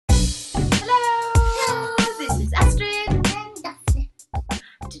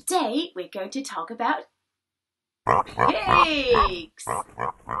Today we're going to talk about pigs.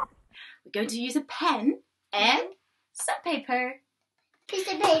 We're going to use a pen and some paper.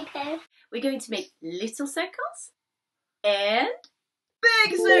 Piece of paper. We're going to make little circles and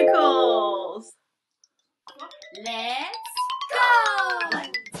big circles. Let's go!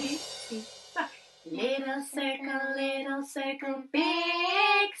 1, 2, 3, 4. Little circle,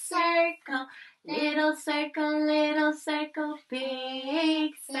 big circle. Little circle,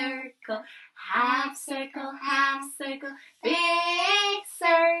 big circle. Half circle, big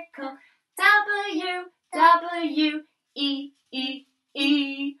circle. W, W, E, E,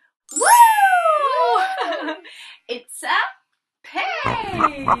 E. Woo! It's a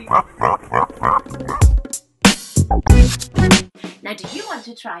pig! Now, do you want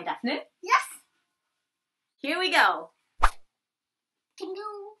to try, Daphne? Yes. Here we go.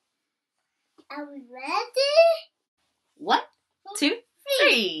 Are we ready? 1, 2,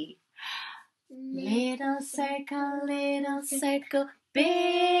 3. Little circle,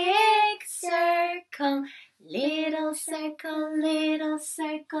 big circle. Little circle,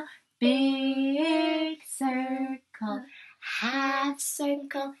 big circle. Half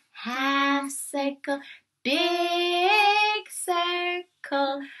circle, big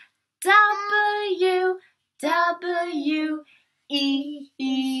circle. W, W, E, E,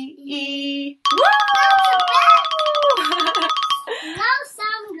 E. Woo! Now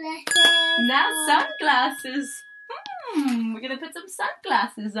sunglasses. Now sunglasses. We're going to put some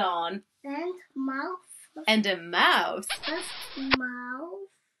sunglasses on. And mouth. And a mouth. First mouth.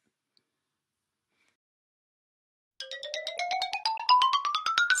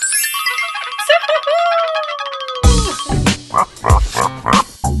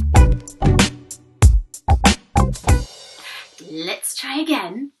 Let's try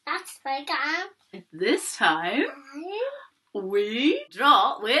again. That's like This time we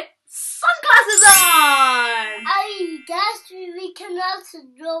draw with sunglasses on. I guess we cannot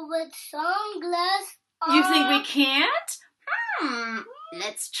draw with sunglasses on. You think we can't?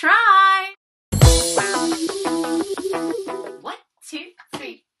 Let's try. 1, 2,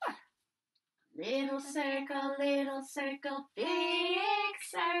 3, 4. Little circle, big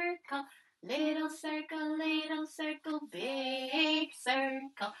circle. Little circle, big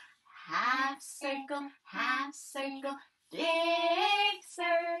circle. Half circle, big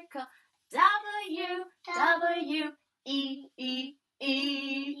circle. W, W, E, E,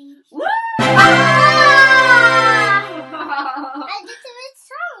 E. Woo! I did it with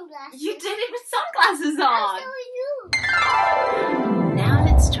sunglasses. You did it with sunglasses on. So you. Now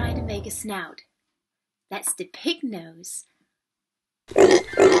let's try to make a snout. That's the pig nose.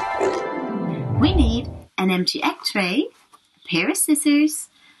 We need an empty egg tray, a pair of scissors,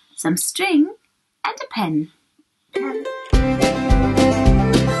 some string, and a pen.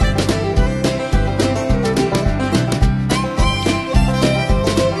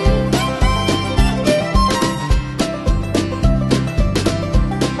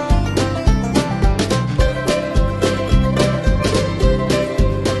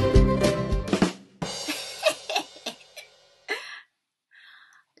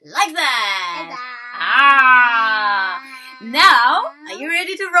 Like that. Now, are you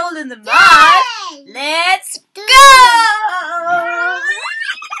ready to roll in the mud? Yay! Let's go!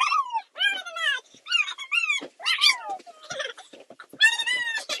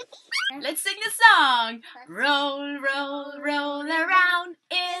 Let's sing a song. Roll, roll, roll around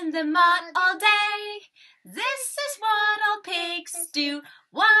in the mud all day. This is what all pigs do.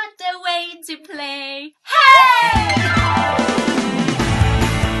 What a way to play. Hey!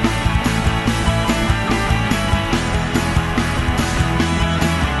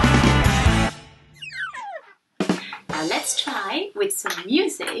 Now let's try with some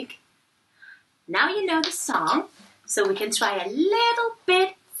music. Now you know the song, so we can try a little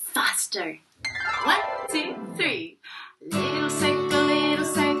bit faster. 1, 2, 3. Little circle, big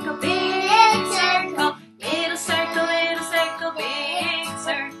circle. Little circle, big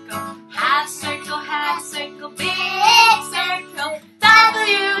circle. Half circle, big circle.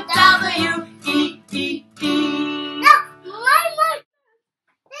 W, W, E, E, E. No, more.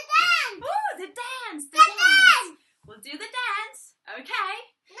 The dance. Ooh, the dance. We'll do the dance. Okay.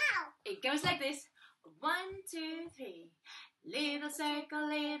 Now. It goes like this. 1, 2, 3. Little circle,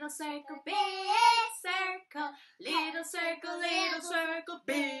 big circle. Little circle,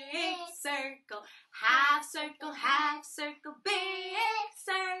 big circle. Half circle,